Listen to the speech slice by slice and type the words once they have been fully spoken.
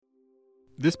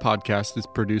This podcast is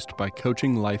produced by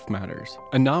Coaching Life Matters,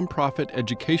 a nonprofit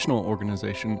educational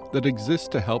organization that exists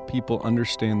to help people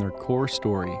understand their core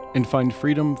story and find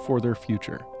freedom for their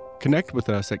future. Connect with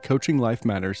us at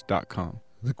coachinglifematters.com.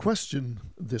 The question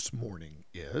this morning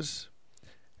is,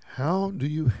 how do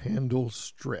you handle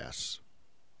stress?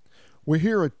 Well,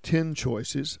 here are 10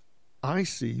 choices I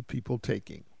see people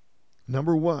taking.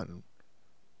 Number 1,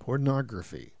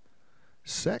 pornography.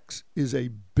 Sex is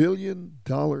a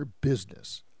billion-dollar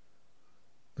business.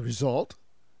 The result?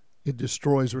 It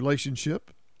destroys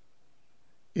relationship.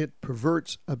 It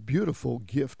perverts a beautiful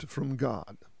gift from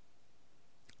God.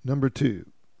 Number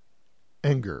 2,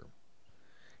 anger.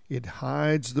 It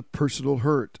hides the personal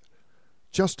hurt,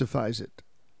 justifies it,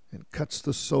 and cuts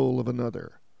the soul of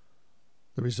another.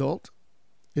 The result?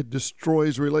 It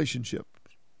destroys relationships.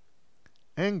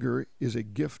 Anger is a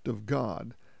gift of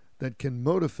God that can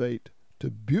motivate to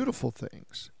beautiful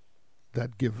things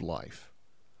that give life.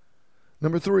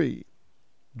 Number 3,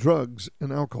 drugs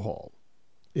and alcohol.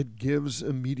 It gives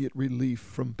immediate relief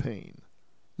from pain.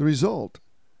 The result?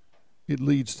 It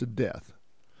leads to death.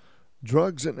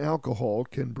 Drugs and alcohol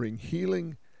can bring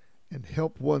healing and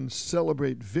help one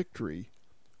celebrate victory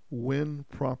when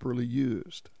properly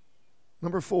used.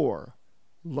 Number 4,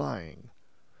 lying.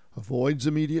 Avoids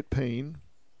immediate pain.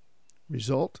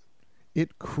 Result?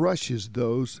 It crushes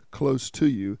those close to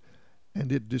you,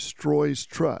 and it destroys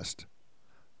trust.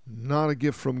 Not a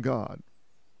gift from God.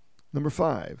 Number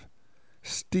 5,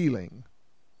 stealing.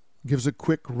 Gives a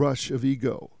quick rush of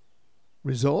ego.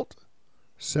 Result?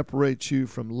 Separates you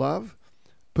from love,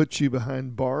 puts you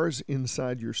behind bars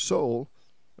inside your soul,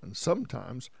 and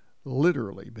sometimes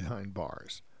literally behind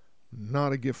bars.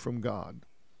 Not a gift from God.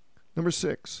 Number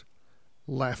 6,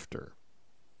 laughter.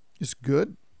 It's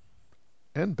good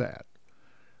and bad.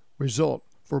 Result,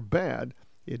 for bad,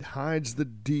 it hides the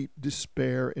deep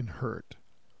despair and hurt.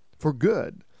 For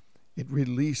good, it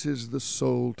releases the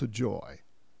soul to joy.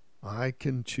 I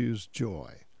can choose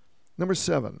joy. Number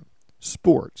 7,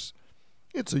 sports.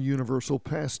 It's a universal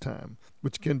pastime,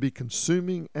 which can be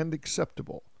consuming and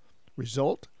acceptable.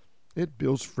 Result, it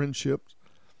builds friendships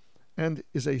and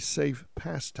is a safe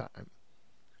pastime.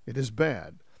 It is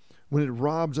bad when it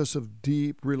robs us of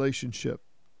deep relationship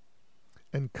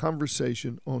and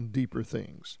conversation on deeper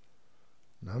things.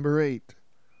 Number 8,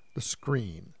 the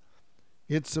screen.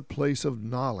 It's a place of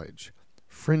knowledge,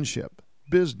 friendship,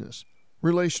 business,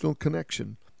 relational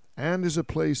connection, and is a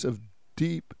place of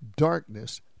deep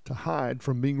darkness to hide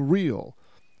from being real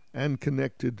and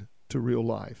connected to real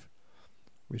life.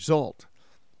 Result,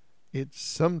 it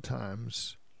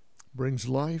sometimes brings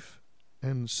life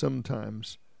and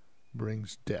sometimes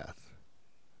brings death.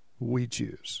 We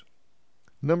choose.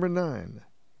 Number 9,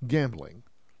 gambling.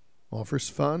 Offers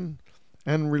fun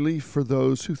and relief for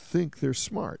those who think they're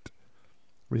smart.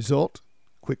 Result,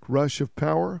 quick rush of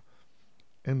power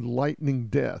and lightning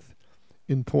death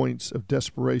in points of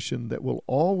desperation that will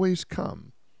always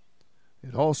come.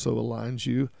 It also aligns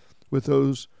you with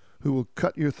those who will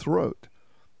cut your throat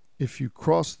if you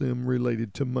cross them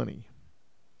related to money.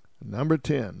 Number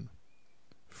 10,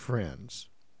 friends.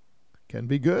 Can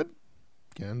be good,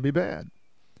 can be bad.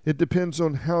 It depends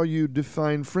on how you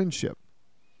define friendship.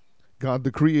 God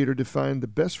the Creator defined the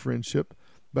best friendship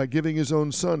by giving His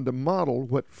own Son to model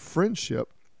what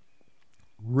friendship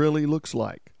really looks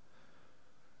like.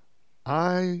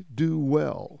 I do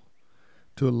well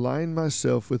to align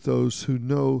myself with those who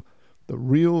know the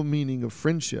real meaning of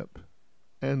friendship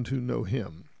and who know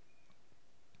Him.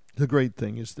 The great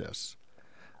thing is this: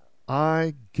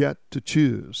 I get to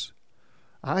choose.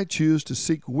 I choose to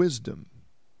seek wisdom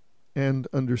and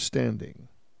understanding.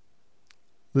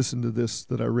 Listen to this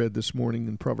that I read this morning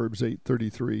in Proverbs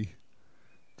 8:33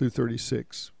 through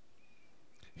 36.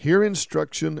 Hear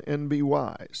instruction and be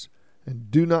wise, and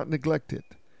do not neglect it.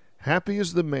 Happy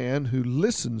is the man who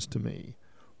listens to me,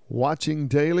 watching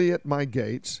daily at my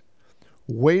gates,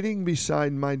 waiting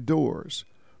beside my doors.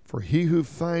 For he who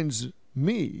finds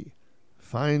me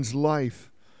finds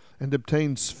life and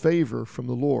obtains favor from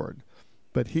the Lord.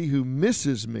 But he who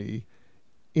misses me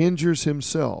injures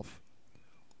himself.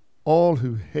 All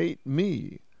who hate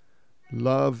me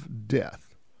love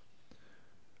death.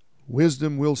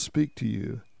 Wisdom will speak to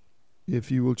you if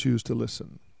you will choose to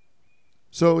listen.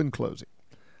 So in closing,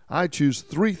 I choose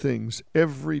 3 things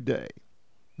every day.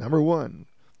 Number 1,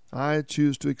 I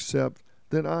choose to accept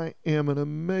that I am an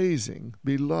amazing,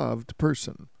 beloved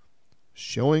person.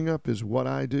 Showing up is what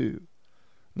I do.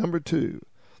 Number 2,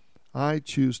 I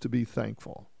choose to be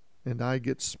thankful, and I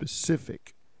get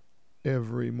specific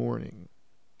every morning.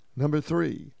 Number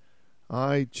 3,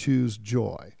 I choose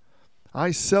joy.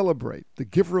 I celebrate the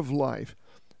giver of life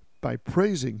by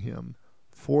praising Him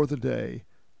for the day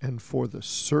and for the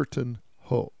certain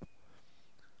hope.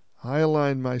 I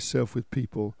align myself with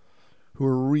people who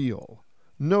are real,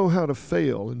 know how to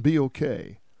fail and be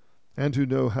okay, and who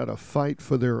know how to fight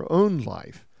for their own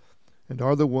life, and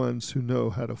are the ones who know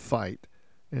how to fight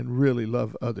and really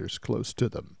love others close to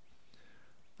them.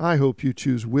 I hope you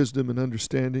choose wisdom and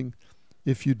understanding.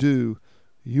 If you do,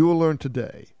 you will learn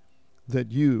today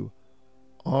that you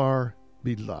are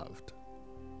beloved.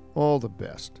 All the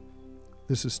best.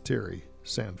 This is Terry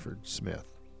Sanford Smith.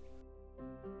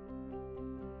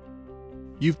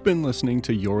 You've been listening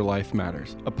to Your Life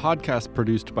Matters, a podcast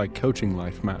produced by Coaching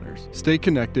Life Matters. Stay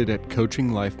connected at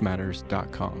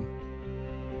coachinglifematters.com.